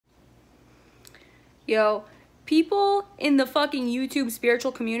Yo, people in the fucking YouTube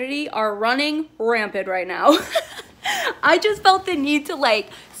spiritual community are running rampant right now. I just felt the need to like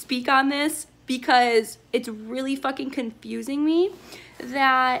speak on this because it's really fucking confusing me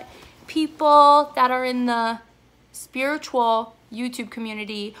that people that are in the spiritual YouTube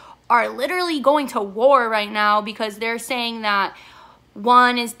community are literally going to war right now because they're saying that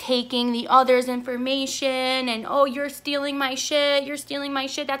one is taking the other's information and, oh, you're stealing my shit,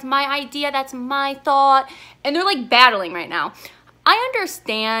 that's my idea, that's my thought. And they're like battling right now. I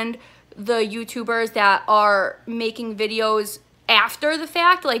understand the YouTubers that are making videos after the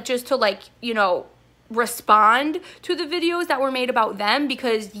fact, like just to like, you know, respond to the videos that were made about them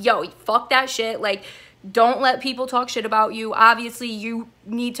because, yo, fuck that shit. Like, don't let people talk shit about you. Obviously, you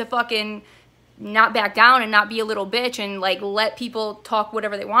need to fucking not back down and not be a little bitch and like let people talk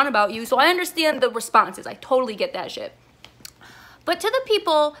whatever they want about you. So I understand the responses. I totally get that shit. But to the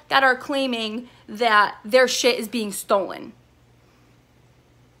people that are claiming that their shit is being stolen,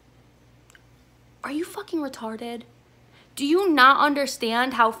 are you fucking retarded? Do you not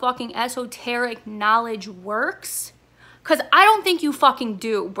understand how fucking esoteric knowledge works? Because I don't think you fucking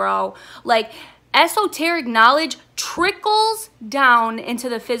do, bro. Like, esoteric knowledge trickles down into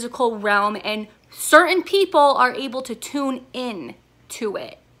the physical realm and certain people are able to tune in to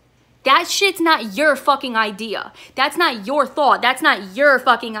it. That shit's not your fucking idea. That's not your thought. That's not your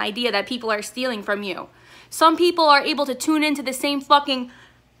fucking idea that people are stealing from you. Some people are able to tune into the same fucking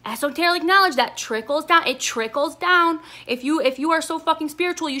esoteric knowledge that trickles down. It trickles down. If you are so fucking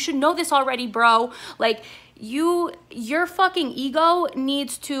spiritual, you should know this already, bro. Like, your fucking ego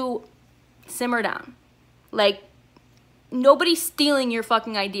needs to simmer down. Like, nobody's stealing your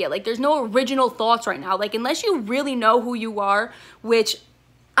fucking idea. Like, there's no original thoughts right now. Like, unless you really know who you are, which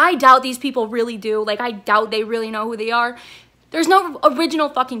I doubt these people really do. Like, I doubt they really know who they are. There's no original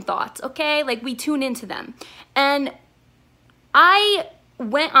fucking thoughts, okay? Like, we tune into them. And I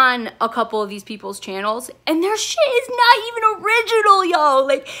went on a couple of these people's channels and their shit is not even original, yo.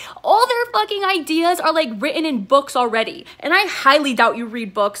 Like, all their fucking ideas are like written in books already, and I highly doubt you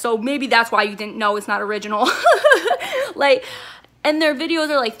read books, so maybe that's why you didn't know it's not original. Like, and their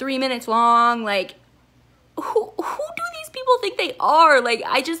videos are like 3 minutes long. Like, who do these people think they are? Like,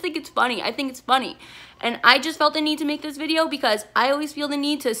 I just think it's funny. I think it's funny. And I just felt the need to make this video because I always feel the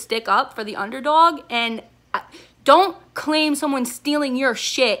need to stick up for the underdog. And don't claim someone's stealing your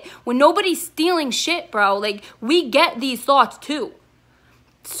shit when nobody's stealing shit, bro. Like, we get these thoughts too.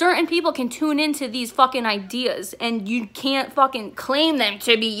 Certain people can tune into these fucking ideas and you can't fucking claim them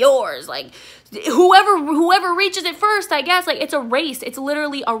to be yours. Like, whoever reaches it first, I guess. Like, it's a race. It's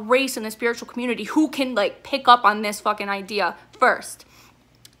literally a race in the spiritual community. Who can like pick up on this fucking idea first?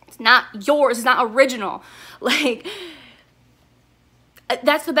 It's not yours. It's not original. Like,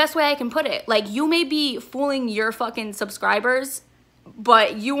 that's the best way I can put it. Like, you may be fooling your fucking subscribers,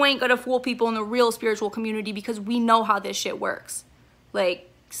 but you ain't gonna fool people in the real spiritual community because we know how this shit works. Like,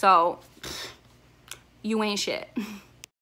 so, you ain't shit.